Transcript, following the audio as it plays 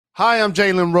Hi, I'm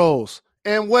Jalen Rose,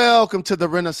 and welcome to the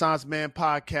Renaissance Man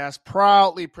podcast,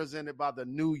 proudly presented by the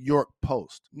New York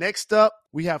Post. Next up,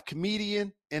 we have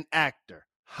comedian and actor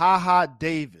HaHa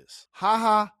Davis.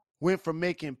 HaHa went from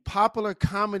making popular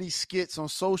comedy skits on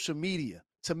social media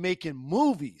to making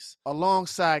movies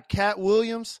alongside Cat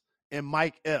Williams and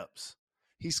Mike Epps.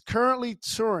 He's currently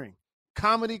touring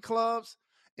comedy clubs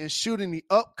and shooting the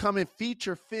upcoming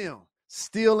feature film,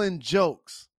 Stealing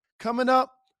Jokes. Coming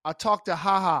up, I talked to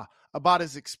HaHa about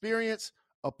his experience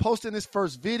of posting his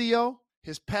first video,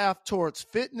 his path towards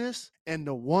fitness, and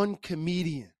the one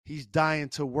comedian he's dying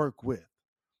to work with.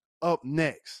 Up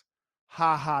next,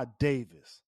 HaHa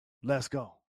Davis. Let's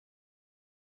go.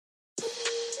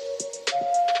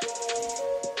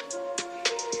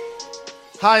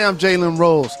 Hi, I'm Jalen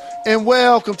Rose, and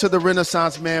welcome to the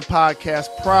Renaissance Man podcast,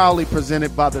 proudly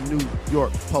presented by the New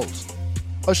York Post.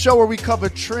 A show where we cover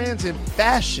trends in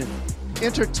fashion,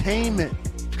 entertainment,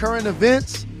 current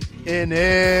events, and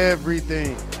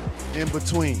everything in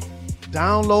between.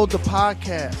 Download the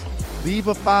podcast. Leave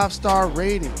a 5-star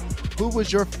rating. Who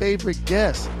was your favorite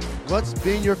guest? What's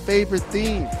been your favorite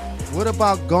theme? What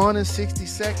about Gone in 60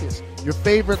 Seconds? Your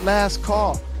favorite last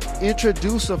call?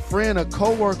 Introduce a friend, a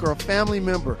coworker, a family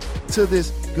member to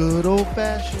this good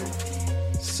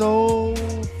old-fashioned soul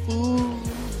food.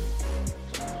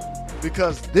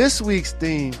 Because this week's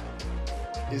theme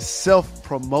is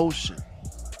self-promotion.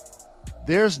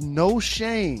 There's no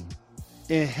shame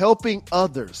in helping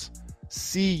others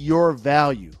see your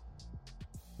value.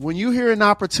 When you hear an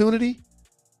opportunity,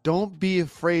 don't be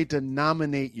afraid to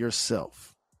nominate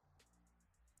yourself.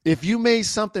 If you made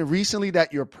something recently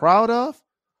that you're proud of,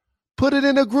 put it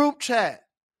in a group chat.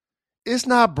 It's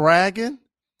not bragging.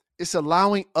 It's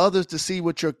allowing others to see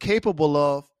what you're capable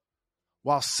of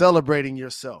while celebrating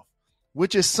yourself,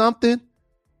 which is something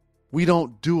we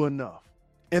don't do enough.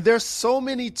 And there's so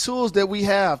many tools that we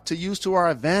have to use to our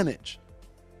advantage.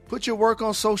 Put your work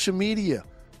on social media.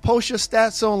 Post your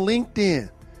stats on LinkedIn.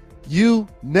 You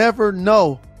never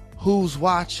know who's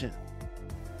watching.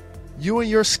 You and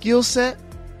your skill set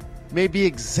may be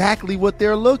exactly what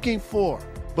they're looking for,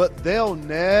 but they'll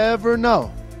never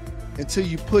know until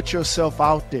you put yourself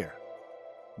out there.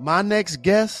 My next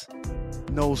guest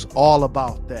knows all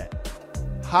about that.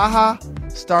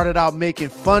 HaHa started out making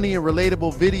funny and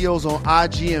relatable videos on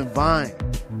IG and Vine.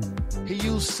 He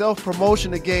used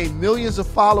self-promotion to gain millions of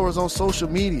followers on social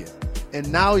media, and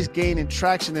now he's gaining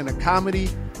traction in a comedy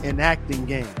and acting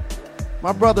game.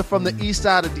 My brother from the east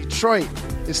side of Detroit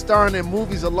is starring in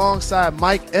movies alongside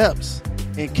Mike Epps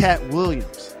and Cat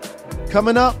Williams.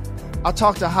 Coming up, I'll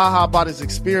talk to HaHa about his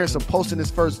experience of posting his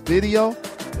first video,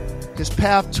 his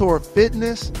path toward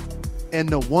fitness, and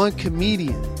the one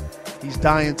comedian he's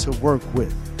dying to work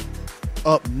with.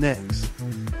 Up next,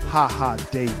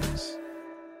 HaHa Davis.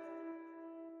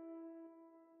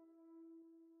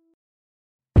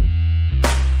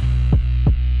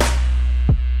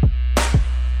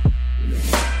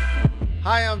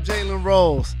 Hi, I'm Jalen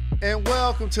Rose, and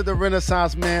welcome to the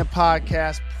Renaissance Man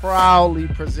podcast, proudly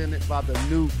presented by the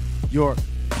New York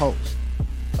Post.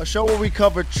 A show where we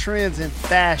cover trends in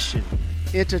fashion,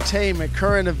 entertainment,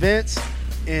 current events,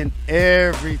 and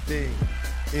everything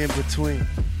in between.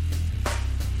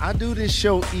 I do this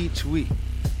show each week.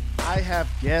 I have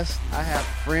guests, I have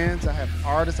friends, I have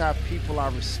artists, I have people I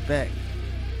respect.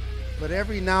 But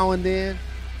every now and then,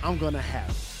 I'm going to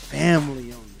have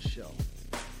family on the show.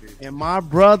 And my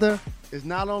brother is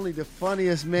not only the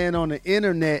funniest man on the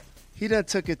internet, he done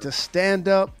took it to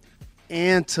stand-up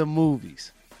and to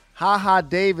movies. HaHa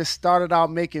Davis started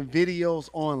out making videos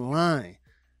online.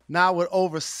 Now with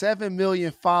over 7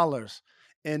 million followers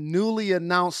and newly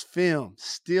announced film,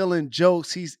 Stealing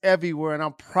Jokes, he's everywhere, and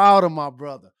I'm proud of my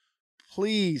brother.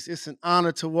 Please, it's an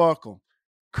honor to welcome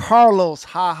Carlos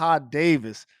HaHa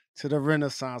Davis to the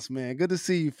Renaissance Man. Good to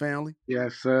see you, family.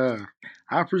 Yes, sir.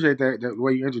 I appreciate that the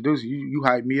way you introduced it. You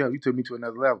hyped me up. You took me to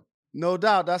another level. No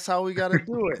doubt, that's how we got to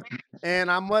do it.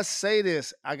 And I must say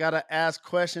this, I got to ask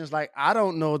questions like I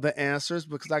don't know the answers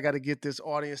because I got to get this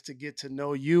audience to get to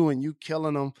know you, and you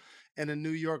killing them. In the New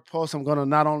York Post, I'm going to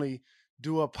not only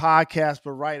do a podcast,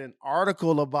 but write an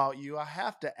article about you. I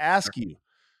have to ask you,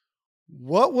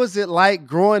 what was it like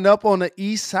growing up on the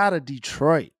east side of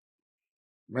Detroit?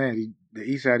 Man, the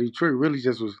east side of Detroit really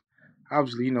just was,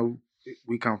 obviously,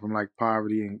 we come from like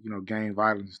poverty and, gang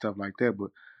violence and stuff like that.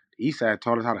 But the east side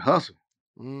taught us how to hustle.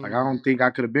 Like, I don't think I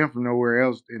could have been from nowhere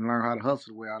else and learned how to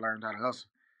hustle the way I learned how to hustle.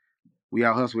 We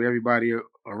out hustle everybody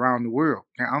around the world.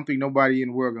 I don't think nobody in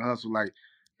the world can hustle like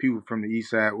people from the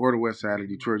east side or the west side of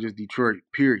Detroit, just Detroit,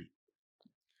 period.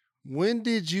 When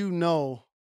did you know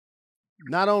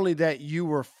not only that you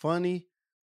were funny,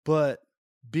 but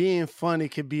being funny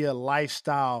can be a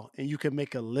lifestyle and you can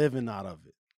make a living out of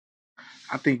it.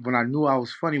 I think when I knew I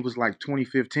was funny was like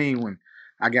 2015 when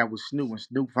I got with Snoop. When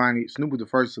Snoop was the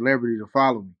first celebrity to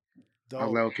follow me. I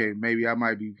was like, Dope. okay, maybe I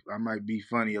might be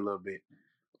funny a little bit.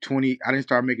 I didn't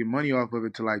start making money off of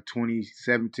it till like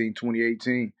 2017,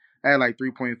 2018. I had like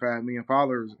 3.5 million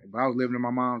followers, but I was living in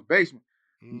my mom's basement,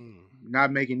 Mm.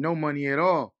 not making no money at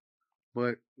all.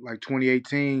 But like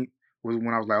 2018 was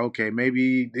when I was like, okay,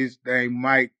 maybe this thing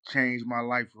might change my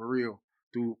life for real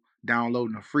through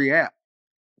downloading a free app.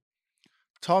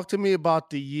 Talk to me about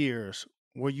the years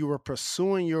where you were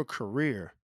pursuing your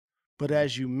career, but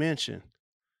as you mentioned,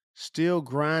 still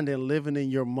grinding, living in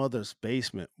your mother's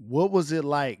basement. What was it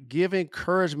like? Give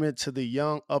encouragement to the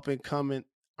young up and coming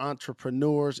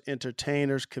entrepreneurs,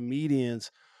 entertainers,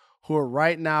 comedians who are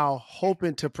right now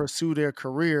hoping to pursue their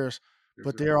careers, Yes,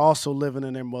 but sir. they're also living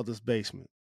in their mother's basement.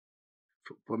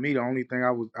 For me, the only thing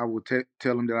I would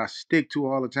tell them that I stick to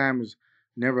all the time is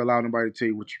never allow nobody to tell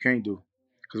you what you can't do.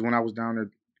 Because when I was down there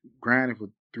grinding for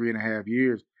 3.5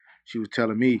 years, she was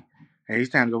telling me, "Hey,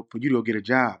 it's time to go for you to go get a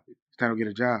job. It's time to get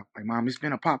a job." Like, Mom, it's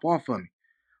gonna pop off for me.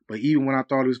 But even when I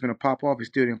thought it was gonna pop off, it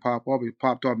still didn't pop off. It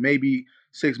popped off maybe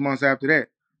 6 months after that.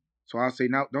 So I say,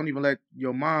 now don't even let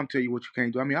your mom tell you what you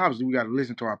can't do. I mean, obviously we got to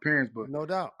listen to our parents, but No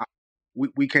doubt. I,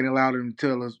 we can't allow them to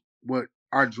tell us what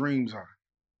our dreams are.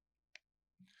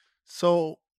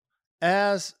 So,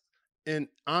 as an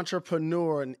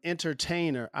entrepreneur and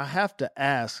entertainer, I have to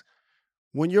ask,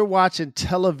 when you're watching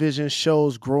television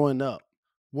shows growing up,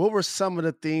 what were some of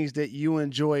the things that you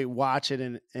enjoyed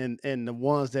watching and the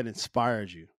ones that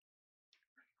inspired you?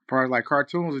 As far as like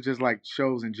cartoons or just like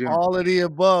shows in general. All of the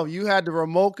above. You had the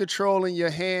remote control in your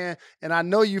hand, and I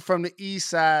know you from the east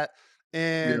side, Yeah.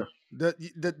 and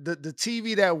the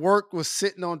TV that worked was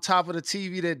sitting on top of the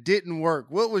TV that didn't work.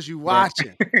 What was you Right.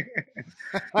 watching?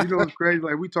 You know what's crazy?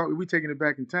 Like we taking it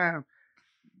back in time.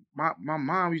 My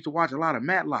mom used to watch a lot of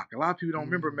Matlock. A lot of people don't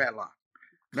remember Mm, Matlock.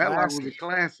 Matlock was a classic.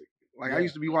 classic. Like I Yeah.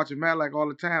 used to be watching Matlock all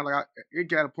the time. It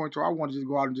got a point where I wanted to just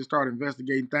go out and just start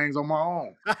investigating things on my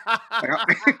own. Like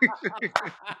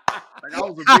like I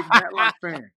was a big Matlock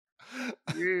fan.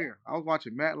 Yeah, I was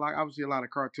watching Matlock. Obviously, a lot of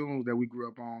cartoons that we grew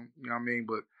up on. You know what I mean?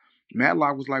 But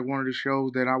Matlock was like one of the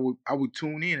shows that I would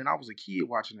tune in, and I was a kid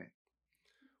watching it.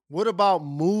 What about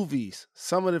movies?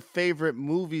 Some of the favorite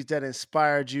movies that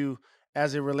inspired you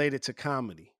as it related to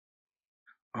comedy?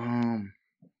 Um,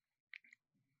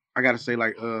 I gotta say,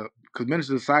 like, because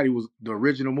Minister Society was the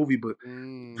original movie, but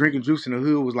Mm, Drinking Juice in the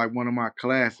Hood was like one of my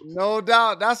classics. no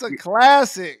doubt. That's a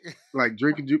classic. Like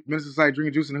Minister Society,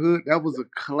 Drinking Juice in the Hood, that was a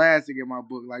classic in my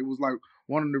book. Like it was like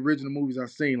one of the original movies I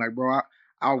seen. Like, bro,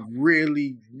 I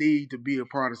really need to be a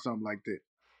part of something like that.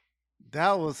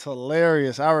 That was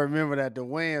hilarious. I remember that the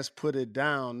Wayans put it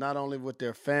down, not only with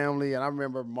their family, and I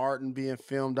remember Martin being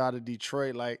filmed out of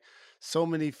Detroit, like so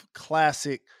many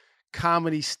classic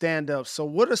comedy stand-ups. So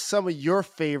what are some of your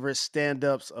favorite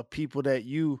stand-ups of people that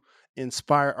you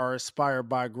inspire or inspired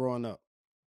by growing up?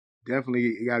 Definitely,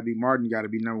 it got to be Martin. Got to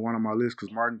be number one on my list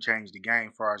because Martin changed the game.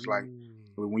 As far as like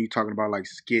Mm. when you're talking about like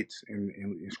skits and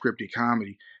scripted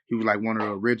comedy, he was like one of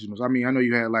the originals. I mean, I know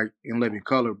you had like In Living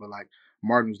Color, but like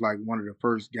Martin was like one of the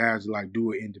first guys to like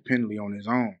do it independently on his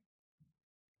own.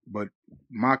 But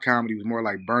my comedy was more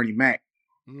like Bernie Mac.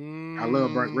 I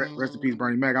love rest in peace Mm.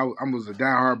 Bernie Mac. I was a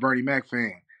diehard Bernie Mac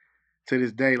fan to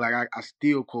this day. Like I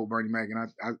still quote Bernie Mac, and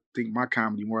I think my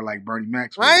comedy more like Bernie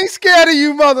Mac's I was. ain't scared of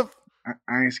you, mother.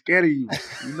 I ain't scared of you.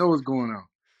 You know what's going on.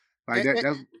 Like And, that and,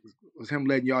 that's was him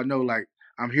letting y'all know like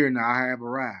I'm here now. I have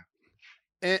arrived.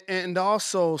 and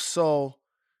also, so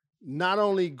not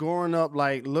only growing up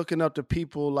like looking up to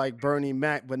people like Bernie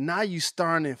Mac, but now you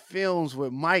starring in films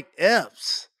with Mike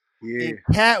Epps and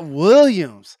Yeah, Cat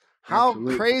Williams. How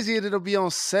absolutely. crazy it'll be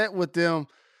on set with them,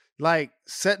 like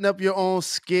setting up your own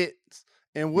skits.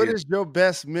 And what Yeah. is your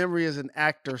best memory as an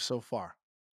actor so far?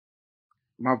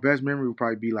 My best memory would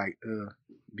probably be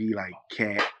like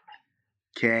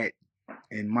Cat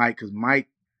and Mike, cause Mike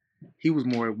he was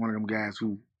more one of them guys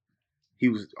who he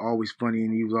was always funny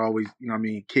and he was always, you know what I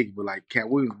mean, kick. But like Cat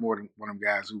Williams more than one of them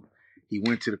guys who he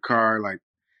went to the car like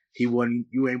he wasn't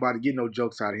you ain't about to get no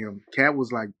jokes out of him. Cat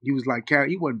was like Cat,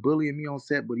 he wasn't bullying me on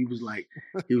set, but he was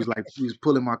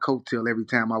pulling my coattail every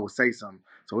time I would say something.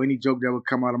 So any joke that would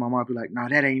come out of my mouth be like, no,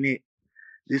 that ain't it.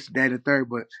 This, that, and the third.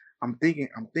 But I'm thinking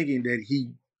that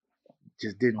he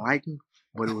just didn't like me.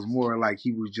 But it was more like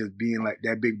he was just being like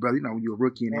that big brother. You know, when you're a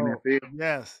rookie in the Oh, NFL,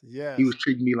 yes, he yes, was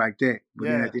treating me like that. But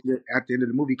then yes. at the end of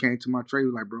the movie, he came to my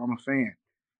trailer like, bro, I'm a fan,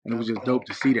 and it was That's just dope dope.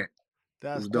 to see that. It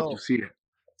That's was dope to dope. see that.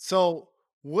 So,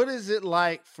 what is it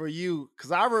like for you?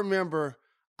 Because I remember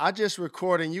I just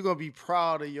recorded, and you're gonna be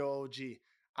proud of your OG.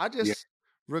 I Yeah, just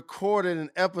recorded an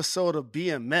episode of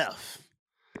BMF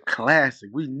classic.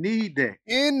 We need that.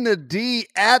 in the D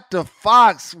at the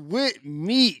Fox with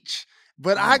Meech.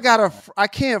 But Oh my God. I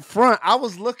can't front. I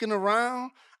was looking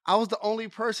around. I was the only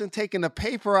person taking the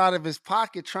paper out of his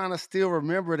pocket trying to still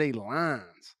remember they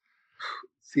lines.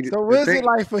 See So the what is it thing.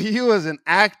 like for you as an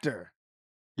actor?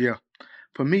 Yeah,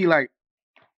 for me, like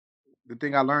the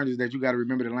thing I learned is that you got to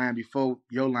remember the line before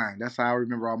your line. That's how I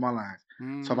remember all my lines.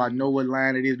 So if I Mm, know what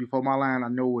line it is before my line, I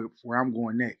know where I'm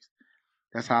going next.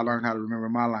 That's how I learned how to mm, remember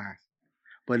my lines.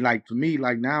 But like for me,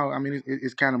 like now, I mean,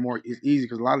 it's kind of more, it's easy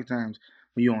because a lot of times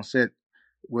when you're on set,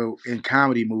 well, in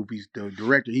comedy movies, the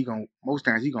director most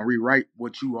times he gonna rewrite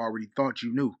what you already thought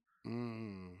you knew.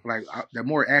 mm. Like the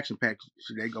more action packed,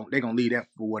 they gonna leave that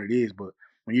for what it is. But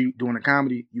when you doing a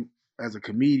comedy, you as a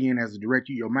comedian, as a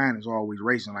director, your mind is always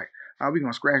racing. Like, how we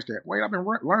gonna scratch that? Wait, I've been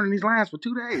learning these lines for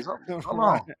 2 days. Hold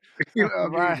Right, on, you know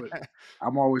what I mean? right. But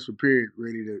I'm always prepared,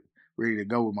 ready to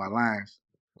go with my lines.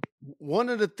 One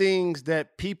of the things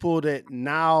that people that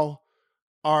now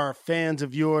are fans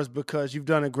of yours because you've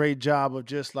done a great job of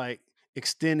just like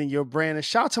extending your brand. And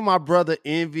shout out to my brother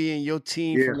Envy and your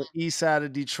team Yeah, from the east side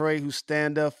of Detroit who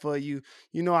stand up for you.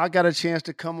 You know, I got a chance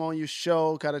to come on your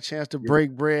show, got a chance to yeah,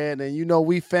 break bread, and you know,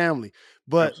 we family.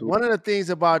 But absolutely. one of the things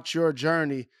about your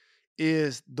journey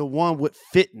is the one with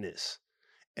fitness.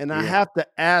 And I Yeah, have to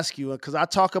ask you, because I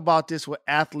talk about this with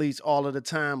athletes all of the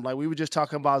time. Like we were just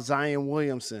talking about Zion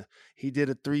Williamson. He did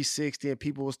a 360 and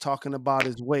people was talking about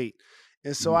his weight.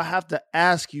 And so mhm. I have to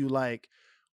ask you, like,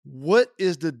 what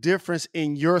is the difference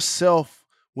in yourself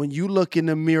when you look in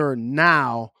the mirror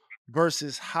now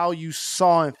versus how you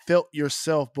saw and felt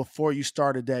yourself before you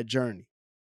started that journey?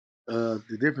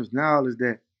 The difference now is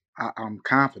that I'm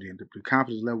confident. The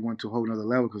confidence level went to a whole nother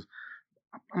level because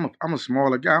I'm a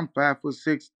smaller guy. I'm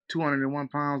 5'6", 201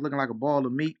 pounds, looking like a ball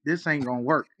of meat. This ain't gonna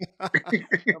work.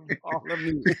 All of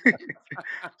me.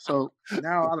 So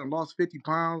now I done lost 50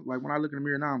 pounds. Like when I look in the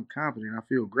mirror now, I'm confident. I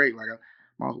feel great. Like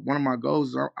one of my goals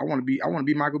is I want to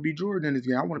be Michael B. Jordan in this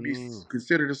game. I want to be Mm,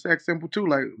 considered a sex symbol too.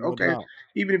 Like no okay, doubt.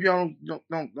 even if y'all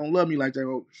don't love me like that,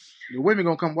 oh, the women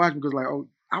gonna come watch me because like oh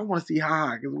I want to see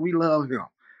high because we love him.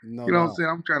 No You know what I'm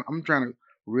doubt. saying? I'm trying to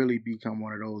really become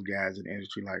one of those guys in the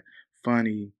industry, like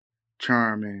funny,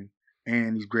 charming,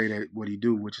 and he's great at what he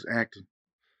do, which is acting.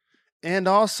 And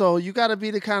also, you got to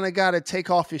be the kind of guy to take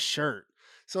off his shirt.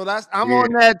 So I'm Yeah.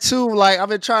 on that too. Like I've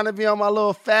been trying to be on my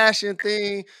little fashion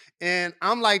thing, and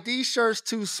I'm like, these shirts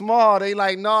too small. They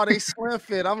like, no, they slim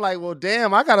fit. I'm like, well,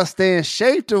 damn, I gotta stay in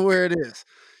shape to wear this.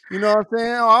 You know what I'm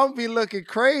saying? Or I'll be looking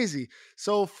crazy.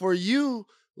 So for you,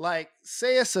 like,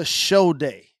 say it's a show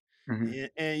day, Hmm.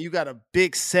 and you got a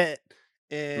big set,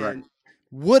 Right. and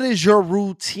what is your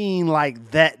routine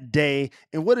like that day?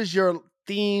 And what is your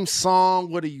theme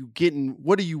song? What are you getting?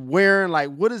 What are you wearing? Like,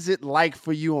 what is it like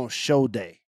for you on show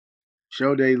day?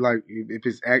 Show day, like if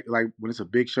it's like when it's a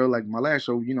big show, like my last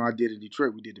show, I did in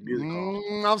Detroit. We did the music hall.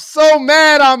 I'm so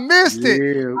mad I missed it.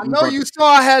 Yeah, I we know brought you the saw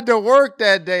I had to work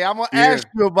that day. I'm gonna yeah. ask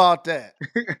you about that.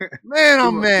 Man, we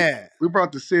I'm brought mad. we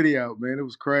brought the city out, man. It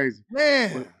was crazy.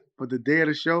 But Man. but the day of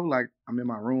the show, like I'm in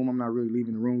my room. I'm not really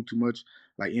leaving the room too much.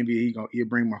 Like NBA, he'll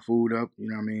bring my food up. You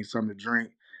know what I mean? Something to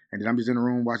drink, and then I'm just in the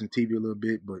room watching TV a little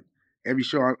bit. But every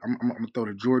show, I'm gonna throw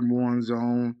the Jordan ones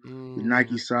on, the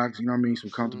Nike Mm, socks. You know what I mean?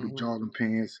 Some comfortable mhm, jogging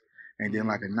pants, and then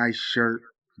like a mhm, nice shirt.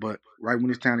 But right when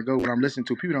it's time to go, what I'm listening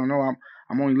to, people don't know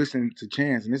I'm only listening to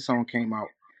Chance, and this song came out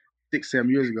 6, 7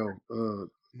 years ago.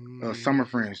 Summer mhm,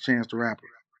 Friends, Chance the Rapper.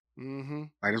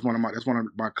 mhm. Like that's one of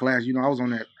my class. I was on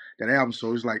that album,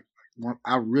 so it's like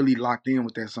I really locked in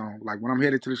with that song. Like when I'm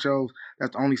headed to the shows,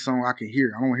 that's the only song I can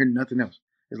hear. I don't hear nothing else.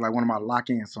 It's like one of my lock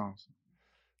in songs.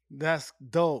 That's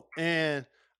dope. And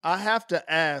I have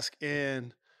to ask,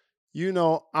 and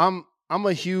I'm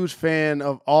a huge fan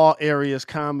of all areas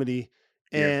comedy.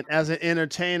 Yeah. And as an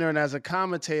entertainer and as a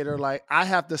commentator, like I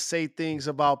have to say things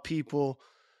about people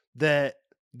that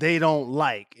they don't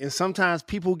like. And sometimes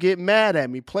people get mad at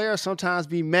me. Players sometimes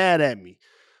be mad at me.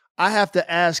 I have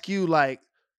to ask you, like,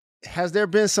 has there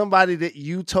been somebody that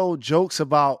you told jokes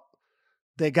about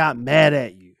that got mad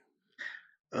at you?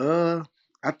 Uh,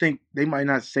 I think they might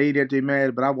not say that they're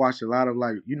mad, but I watch a lot of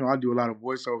like I do a lot of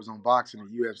voiceovers on boxing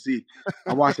and UFC.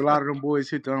 I watch a lot of them boys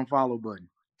hit the unfollow button.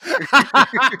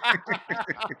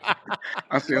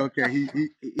 I say, okay,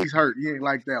 he's hurt. He ain't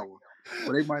like that one.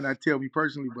 But they might not tell me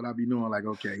personally, but I be knowing like,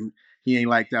 okay, he ain't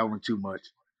like that one too much.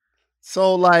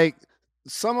 So, like,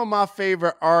 some of my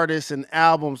favorite artists and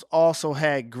albums also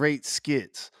had great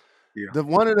skits. Yeah.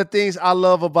 One of the things I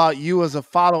love about you as a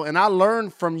follow, and I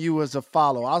learned from you as a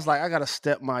follow. I was like, I got to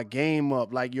step my game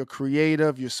up. Like, you're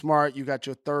creative, you're smart, you got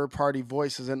your third party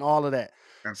voices and all of that.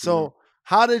 Absolutely. So,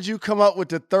 how did you come up with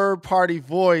the third party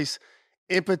voice?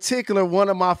 In particular, one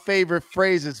of my favorite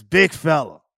phrases, big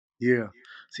fella. Yeah.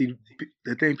 See,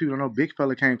 the thing people don't know, Big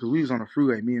Fella came because we was on the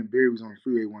freeway. Me and Barry was on the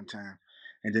freeway one time,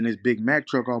 and then this big Mack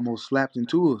truck almost slapped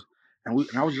into us, and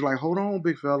I was just like, "Hold on,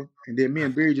 Big Fella." And then me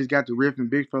and Barry just got to riffing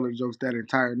Big Fella jokes that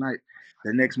entire night.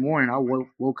 The next morning, I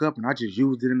woke up and I just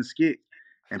used it in the skit,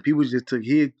 and people just took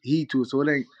heed to it. So it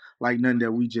ain't like nothing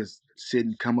that we just sit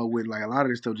and come up with. Like a lot of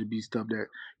this stuff just be stuff that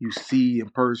you see in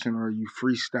person or you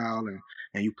freestyle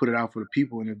and you put it out for the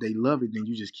people, and if they love it, then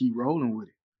you just keep rolling with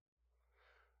it.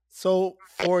 So,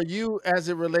 for you, as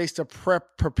it relates to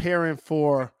preparing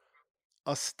for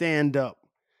a stand up,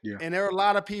 Yeah, and there are a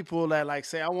lot of people that like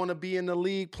say, I want to be in the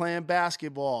league playing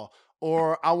basketball,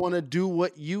 or I want to do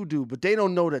what you do, but they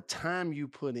don't know the time you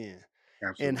put in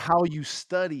and absolutely. how you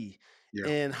study Yeah.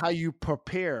 and how you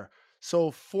prepare.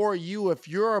 So for you, if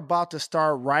you're about to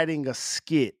start writing a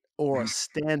skit or a Mhm.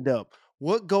 stand up,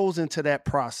 what goes into that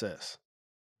process?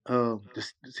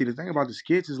 See, the thing about the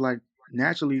skits is like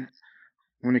naturally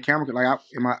when the camera, like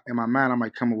in my mind, I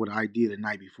might come up with an idea the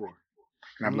night before,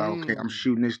 and I'm like, okay, I'm Mm.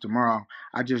 shooting this tomorrow.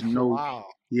 I just know, Wow.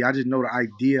 yeah, I just know the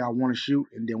idea I want to shoot,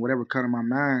 and then whatever comes in my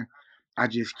mind, I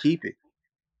just keep it,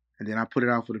 and then I put it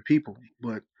out for the people.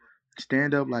 But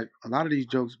stand up, like a lot of these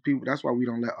jokes, people. That's why we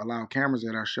don't allow cameras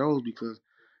at our shows because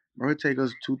bro, it take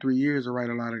us 2 3 years to write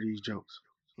a lot of these jokes.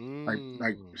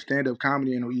 Like Mm. stand up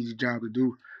comedy ain't no easy job to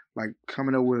do. Like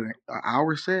coming up with an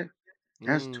hour set,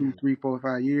 that's two, Mm. 3 4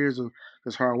 5 years of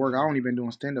just hard work. I Mm. only been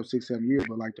doing stand up 6 7 years,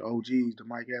 but like the OGs, the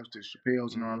Mike Epps, the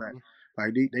Chappelles, and all that, Mhm.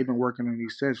 like they've been working on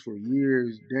these sets for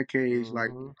years, decades.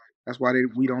 Like Mhm. that's why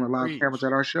we don't allow cameras Preach.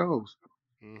 at our shows.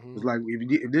 It's Mhm. like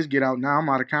if this get out now, I'm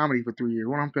out of comedy for 3 years.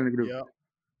 What I'm finna do? Yep.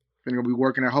 Finna be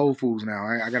working at Whole Foods now.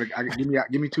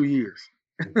 Give me 2 years.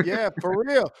 Yeah, for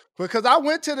real. Because I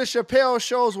went to the Chappelle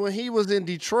shows when he was in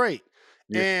Detroit,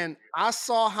 Yeah, and I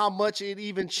saw how much it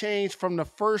even changed from the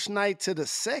first night to the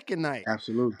second night.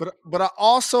 absolutely, But I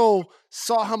also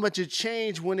saw how much it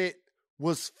changed when it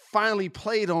was finally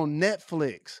played on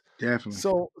Netflix. definitely.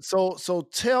 So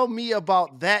tell me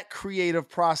about that creative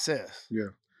process. Yeah.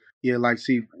 Yeah, like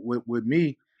see with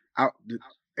me,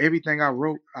 everything I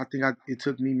wrote, I think it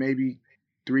took me maybe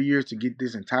 3 years to get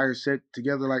this entire set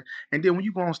together. Like, and then when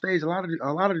you go on stage, a lot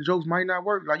of the jokes might not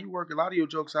work. Like you work a lot of your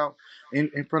jokes out in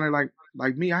front of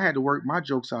like me. I had to work my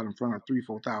jokes out in front of 3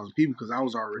 4 thousand people because I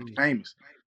was already Mm. famous.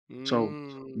 So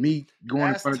Mm. me going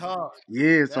in That's front of tough.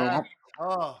 yeah, so That's I'm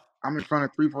tough. I'm in front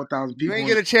of 3 4 thousand You ain't people,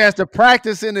 get and a chance to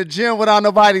practice in the gym without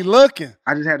nobody looking.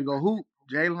 I just had to go hoop,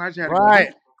 Jalen. I just had to go Right.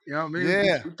 hoop. You know what I mean?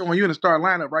 Yeah. We throwing you in the start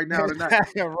lineup right now tonight.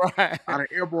 I Right. done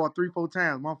airball 3 4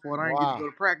 times. My fault. I didn't get to Wow. go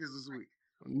to practice this week.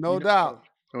 You No know, doubt.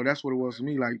 so that's what it was for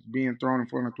me. Like being thrown in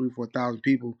front of 3 4 thousand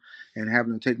people and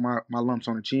having to take my lumps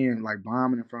on the chin, like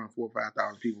bombing in front of 4 5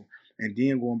 thousand people, and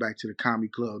then going back to the comedy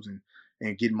clubs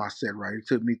and getting my set right. It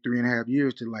took me 3.5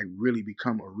 years to like really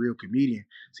become a real comedian.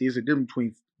 See, it's a difference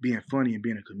between being funny and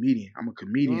being a comedian. I'm a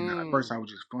comedian. At first, Mm, I was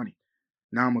just funny.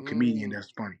 Now I'm a comedian mm. that's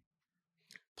funny.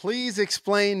 Please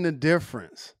explain the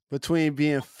difference between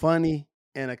being funny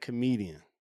and a comedian.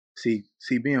 See,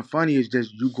 being funny is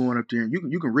just you going up there and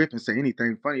you can rip and say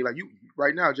anything funny. Like you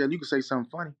right now, Jay, you can say something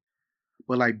funny.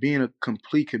 But like being a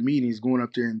complete comedian is going up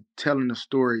there and telling a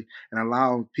story and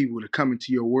allowing people to come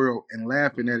into your world and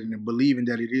laughing at it Mm, and believing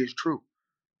that it is true.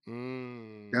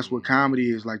 That's what mm, comedy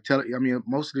is like. I mean,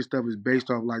 most of this stuff is based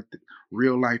off like the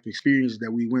real life experiences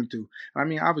that we went through. I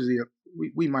mean, obviously,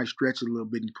 we might stretch it a little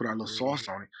bit and put our little mhm. sauce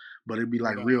on it, but it'd be No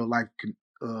like doubt. real life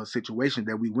situations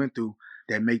that we went through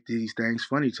that make these things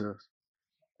funny to us.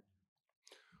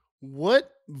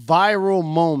 What viral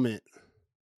moment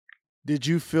did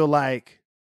you feel like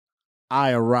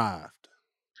I arrived?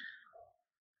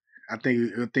 I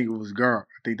think it was Gar.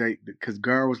 I think they because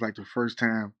Gar was like the first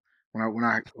time when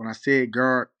I said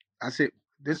Gar, I said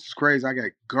this is crazy. I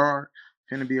got Gar,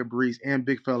 Finna Be a Breeze, and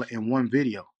Big Fella in one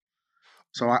video.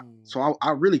 So I Ooh, so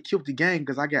I really killed the game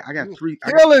because I got you was three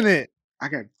killing it. I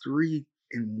got three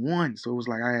in one. So it was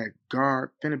like I had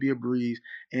Guard, Finna Be a Breeze,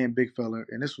 and Big Fella.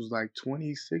 And this was like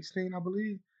 2016, I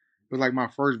believe. It was like my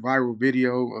first viral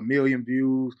video, 1 million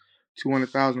views,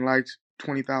 200,000 likes,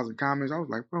 20,000 comments. I was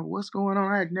like, bro, what's going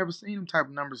on? I had never seen them type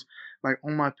of numbers like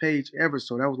on my page ever.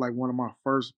 So that was like one of my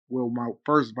first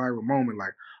viral moment.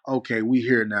 Like, okay, we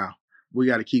here now. We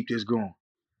got to keep this going.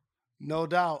 No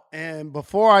doubt. And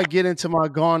before I get into my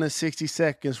Gone in 60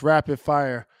 Seconds rapid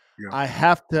fire, Yeah. I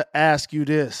have to ask you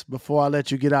this before I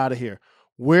let you get out of here.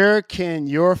 where can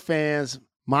your fans,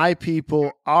 my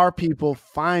people, our people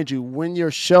find you? When your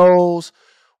shows?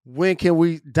 When can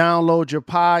we download your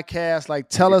podcast? Like,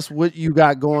 tell us what you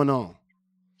got going on.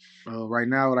 Right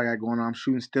now, what I got going on, I'm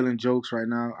shooting Stealing Jokes right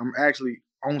now. I'm actually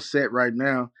on set right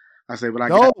now. I say, but I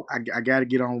got to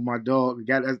get on with my dog.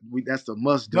 That's a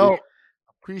must do. Dope.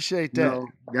 Appreciate that. You know,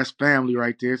 that's family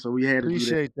right there. So we had to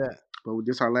appreciate do that. But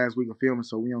this our last week of filming,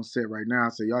 so we on set right now.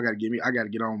 So y'all got to I got to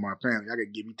get on with my family. Y'all got to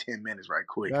give me 10 minutes right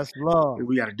quick. That's love.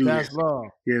 We got to do this. That's love.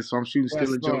 Yeah, so I'm shooting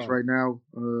Stealing Jokes right now.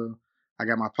 I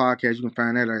got my podcast. You can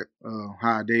find that at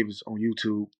Hi Davis on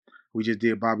YouTube. We just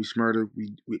did Bobby Shmurda.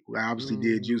 We obviously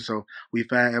did you. So we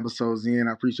 5 episodes in.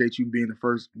 I appreciate you being the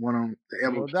first one on the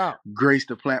ever grace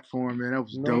the platform, man. That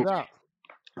was dope.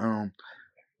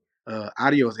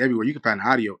 Audio is everywhere. You can find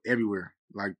audio everywhere.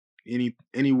 Like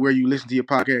anywhere you listen to your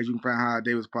podcast, you can find Hi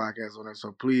Davis podcast on there.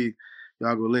 So please,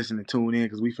 y'all go listen and tune in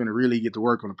because we finna really get to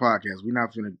work on the podcast. We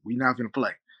not finna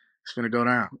play. It's finna go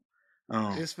down.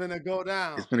 It's finna go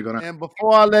down. It's finna go down. And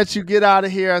before I let you get out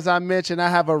of here, as I mentioned, I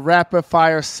have a rapid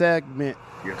fire segment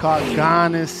called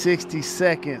Gone in 60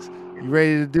 Seconds. You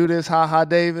ready to do this, Ha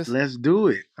Davis? Let's do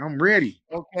it. I'm ready.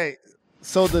 Okay.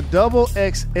 So the Double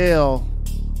XL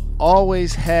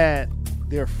always had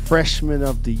their Freshman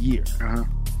of the Year. Uh-huh.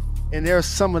 And they're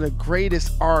some of the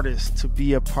greatest artists to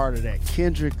be a part of that.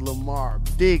 Kendrick Lamar,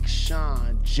 Big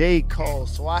Sean, J. Cole.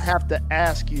 So I have to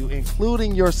ask you,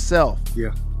 including yourself,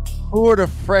 who are the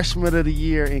Freshmen of the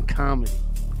Year in comedy?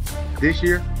 This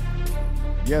year?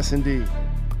 Yes, indeed.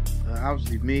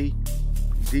 Obviously me,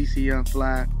 DC Young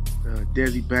Fly,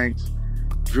 Desi Banks,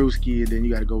 Drewski, and then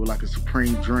you got to go with like a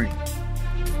Supreme Dream.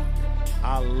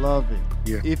 I love it.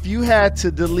 Yeah. If you had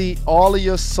to delete all of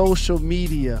your social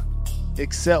media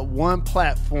except one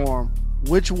platform,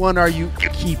 which one are you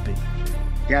keeping?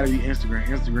 Gotta be Instagram.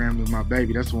 Instagram is my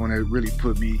baby. That's the one that really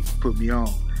put me on.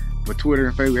 But Twitter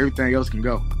and Facebook, everything else can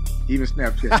go. Even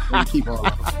Snapchat. We keep all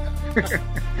of them.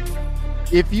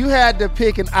 If you had to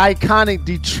pick an iconic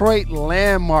Detroit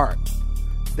landmark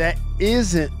that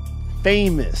isn't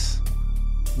famous,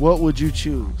 what would you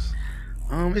choose?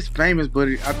 It's famous, but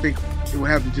I think it would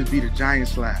have to just be the Giant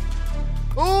Slide.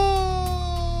 Ooh!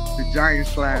 The Giant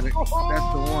Slide. That's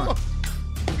the one.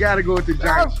 You gotta go with the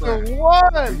Giant Slide. That's the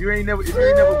one. If you ain't never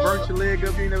burnt your leg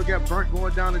up, you ain't never got burnt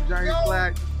going down the Giant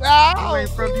Slide. You ain't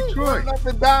from Detroit. Up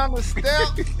and down the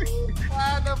steps.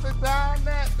 Slide up and down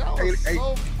that. That was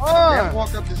so fun. That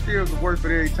walk up the stairs was worth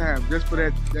it every time. Just for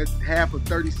that half of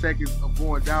 30 seconds of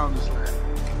going down the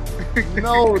slide.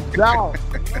 No doubt.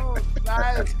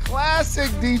 That is classic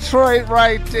Detroit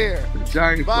right there. The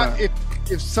Giant Slide.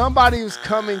 If somebody was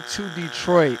coming to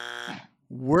Detroit,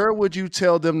 where would you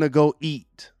tell them to go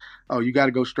eat? Oh, you got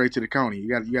to go straight to the Coney. You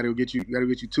got to get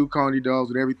you 2 Coney dogs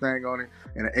with everything on it,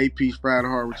 and an 8-piece fried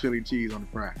hard with chili and cheese on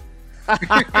the fry.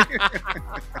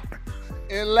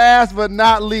 And last but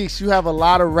not least, you have a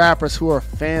lot of rappers who are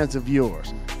fans of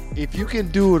yours. If you can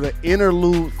do the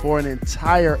interlude for an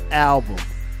entire album,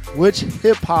 which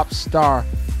hip hop star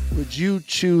would you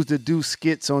choose to do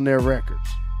skits on their records?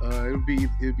 It would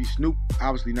be Snoop,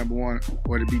 obviously number 1,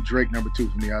 or it'd be Drake number 2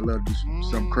 for me. I love to do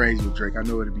something crazy with Drake. I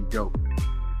know it'd be dope.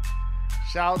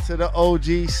 Shout out to the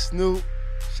OG Snoop.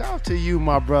 Shout out to you,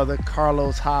 my brother,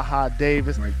 Carlos Ha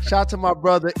Davis. Shout out to my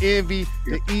brother Envy,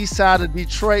 the east side of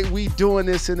Detroit. We doing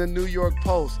this in the New York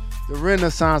Post. The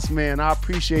Renaissance Man. I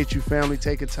appreciate you, family,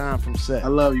 taking time from set. I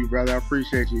love you, brother. I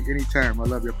appreciate you. Anytime. I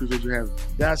love you. I appreciate you having me.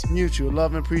 That's mutual.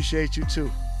 Love and appreciate you,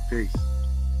 too. Peace.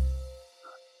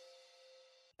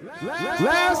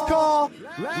 Last call.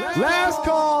 Last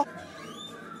call.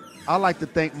 I'd like to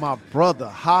thank my brother,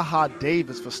 Ha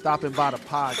Davis, for stopping by the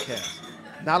podcast.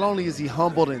 Not only is he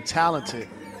humbled and talented,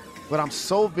 but I'm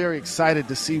so very excited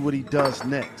to see what he does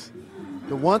next.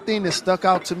 The one thing that stuck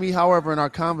out to me, however, in our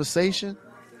conversation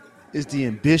is the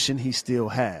ambition he still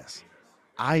has.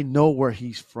 I know where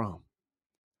he's from.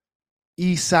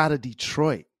 East side of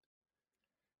Detroit.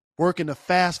 Working a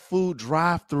fast food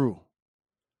drive-thru.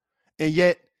 And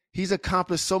yet, he's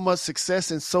accomplished so much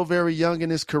success and so very young in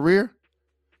his career,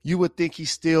 you would think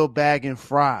he's still bagging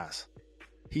fries.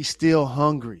 He's still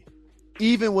hungry.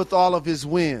 Even with all of his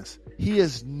wins, he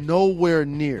is nowhere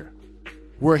near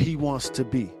where he wants to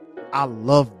be. I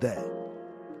love that.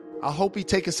 I hope he's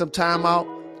taking some time out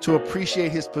to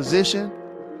appreciate his position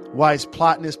while he's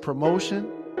plotting his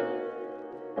promotion.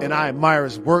 And I admire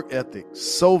his work ethic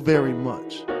so very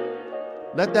much.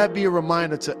 Let that be a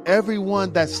reminder to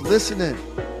everyone that's listening.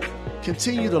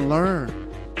 Continue to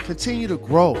learn, continue to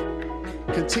grow,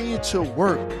 continue to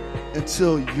work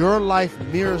until your life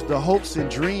mirrors the hopes and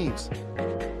dreams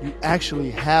you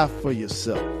actually have for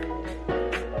yourself.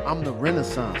 I'm the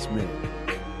Renaissance Man.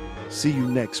 See you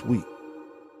next week.